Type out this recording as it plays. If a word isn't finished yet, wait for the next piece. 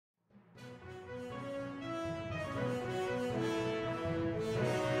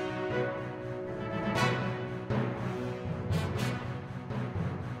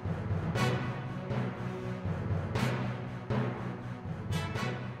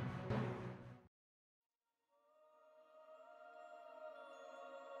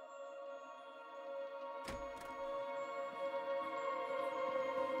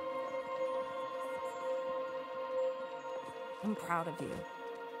I'm proud of you.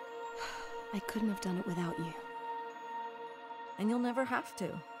 I couldn't have done it without you. And you'll never have to.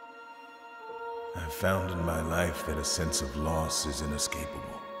 I've found in my life that a sense of loss is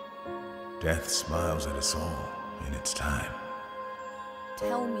inescapable. Death smiles at us all in its time.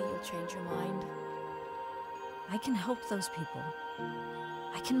 Tell me you'll change your mind. I can help those people.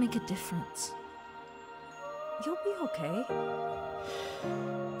 I can make a difference. You'll be okay.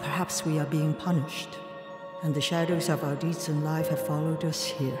 Perhaps we are being punished, and the shadows of our deeds in life have followed us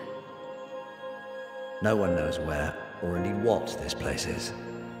here. No one knows where, or indeed what, this place is.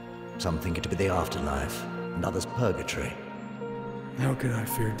 Some think it to be the afterlife, and others purgatory. How could I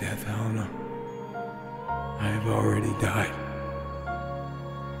fear death, Helena? I have already died.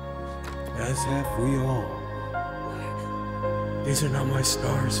 As have we all. These are not my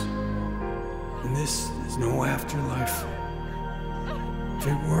stars. And this is no afterlife. If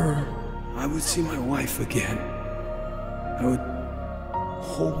it were, I would see my wife again. I would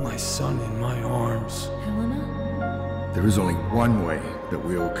hold my son in my arms. Helena? There is only one way that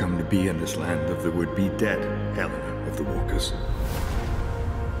we all come to be in this land of the would-be dead, Helena of the Walkers.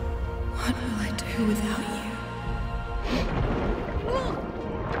 What will I do without you?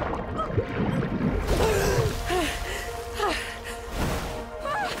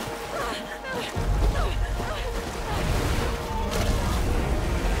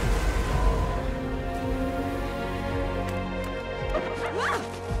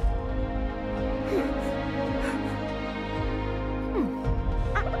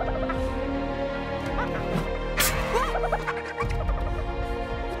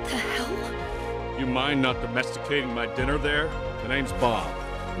 You mind not domesticating my dinner there? The name's Bob,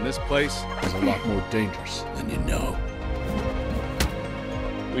 and this place is a lot more dangerous than you know.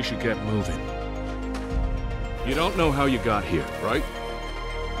 We should get moving. You don't know how you got here, right?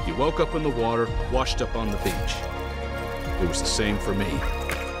 You woke up in the water, washed up on the beach. It was the same for me.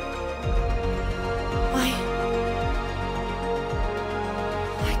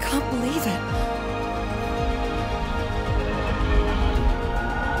 I can't believe it.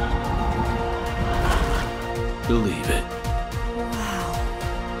 Believe it. Wow.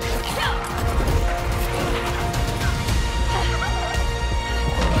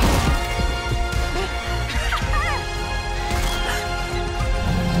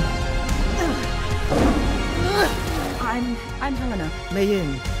 I'm Helena.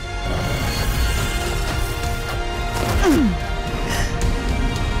 Yin.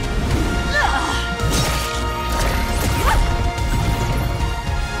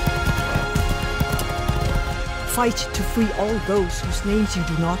 Fight to free all those whose names you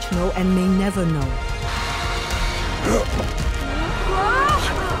do not know and may never know.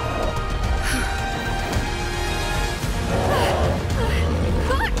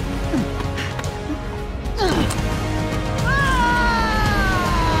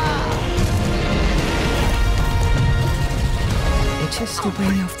 It is the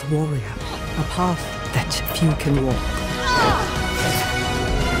way of the warrior, a path that few can walk.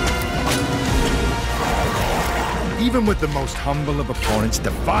 Even with the most humble of opponents,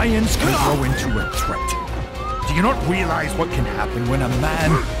 defiance can grow into a threat. Do you not realize what can happen when a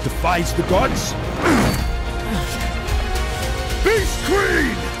man defies the gods? Beast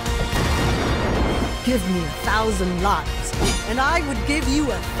Queen! Give me 1,000 lives, and I would give you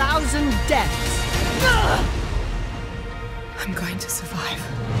 1,000 deaths. I'm going to survive.